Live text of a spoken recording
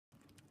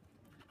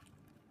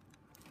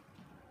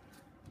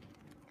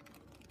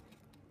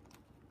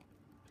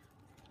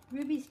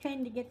Ruby's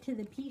trying to get to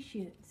the pea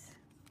shoots,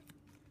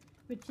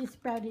 which just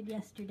sprouted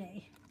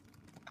yesterday.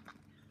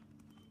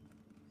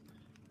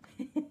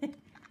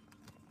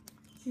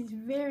 She's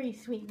very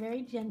sweet,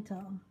 very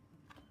gentle.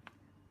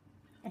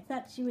 I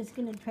thought she was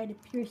going to try to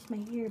pierce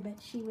my ear, but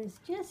she was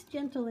just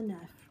gentle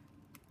enough.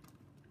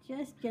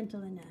 Just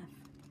gentle enough.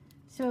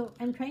 So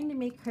I'm trying to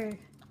make her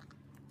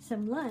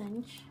some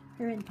lunch,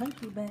 her and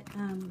Punky, but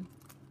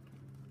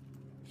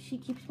she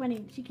keeps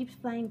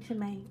flying to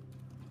my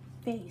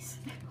face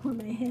or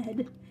my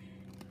head.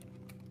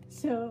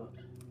 So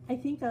I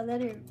think I'll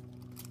let her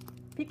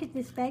pick at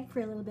this bag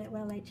for a little bit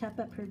while I chop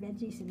up her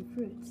veggies and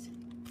fruits.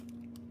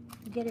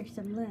 Get her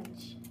some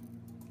lunch.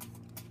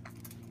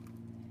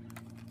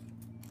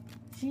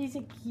 She's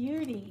a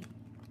cutie.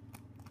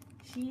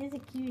 She is a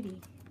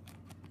cutie.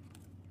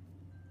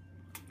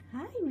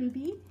 Hi,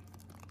 Ruby.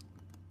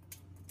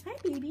 Hi,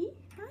 baby.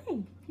 Hi.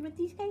 You want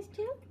these guys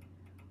too?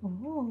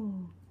 Oh,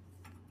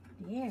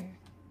 there.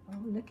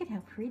 Oh, look at how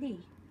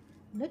pretty.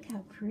 Look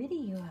how pretty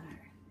you are.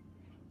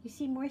 You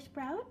see more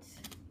sprouts?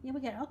 Yeah,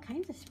 we got all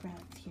kinds of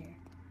sprouts here.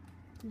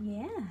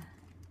 Yeah.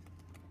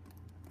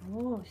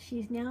 Oh,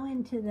 she's now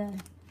into the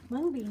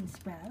mung bean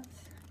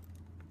sprouts.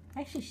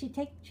 Actually, she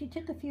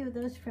took a few of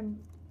those from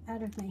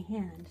out of my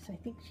hand, so I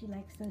think she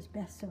likes those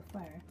best so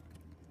far.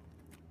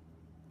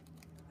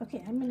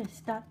 Okay, I'm going to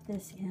stop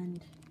this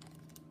and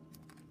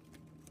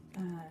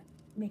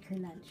make her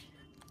lunch.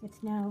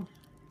 It's now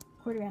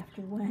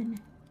 1:15.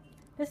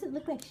 Doesn't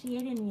look like she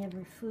ate any of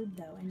her food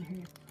though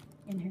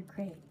in her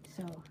crate,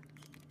 so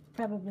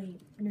probably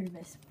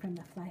nervous from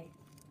the flight.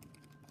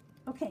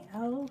 Okay,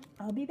 I'll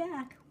be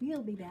back.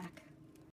 We'll be back.